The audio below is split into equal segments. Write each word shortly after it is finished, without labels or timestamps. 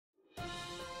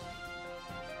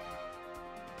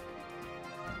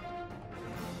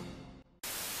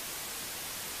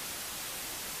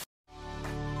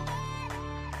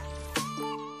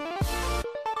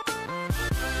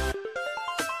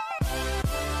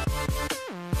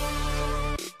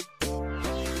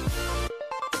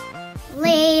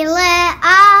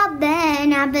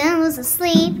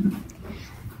asleep.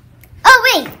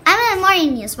 Oh wait, I'm in the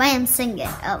morning news. Why I'm singing?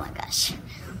 Oh my gosh.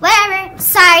 Whatever.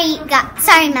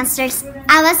 Sorry, masters.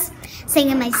 I was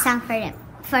singing my song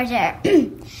for the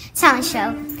talent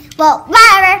show. Well,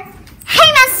 whatever. Hey,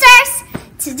 masters.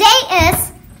 Today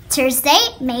is Thursday,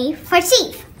 May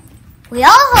 14th. We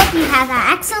all hope you have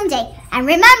an excellent day. And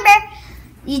remember,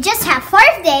 you just have 4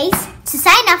 days to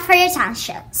sign up for your talent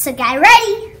show. So get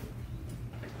ready.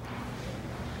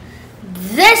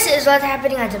 This is what's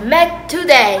happening at the MMN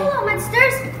today. Hello,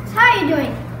 masters. How are you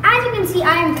doing? As you can see,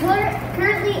 I am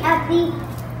currently at the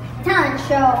talent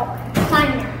show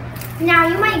signing up. Now,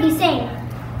 you might be saying,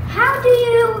 how do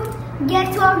you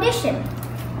get to audition?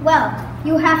 Well,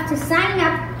 you have to sign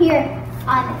up here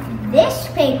on this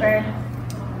paper,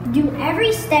 do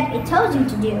every step it tells you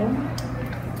to do,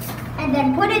 and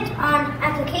then put it on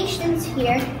applications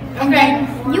here, and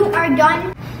then you are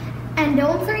done. And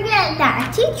don't forget that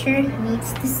a teacher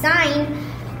needs to sign,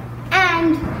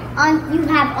 and you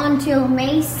have until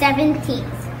May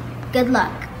 17th. Good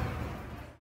luck.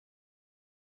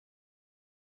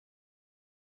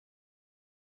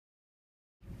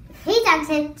 Hey,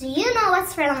 Jackson, do you know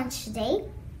what's for lunch today?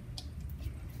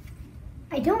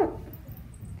 I don't.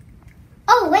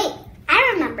 Oh, wait,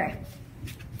 I remember.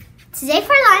 Today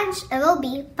for lunch, it will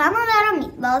be pomodoro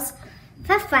meatballs,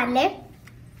 farfalle,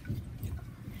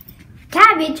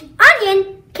 cabbage,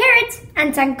 onion, carrots,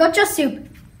 and sancocho soup.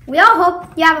 We all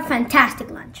hope you have a fantastic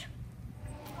lunch.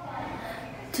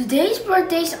 Today's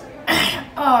birthdays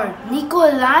are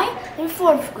Nikolai in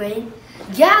 4th grade,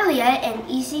 Galia and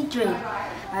Easy Dream.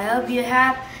 I hope you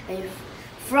have a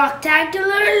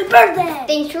frogtacular birthday.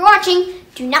 Thanks for watching.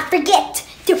 Do not forget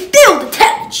to build the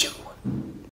talent show.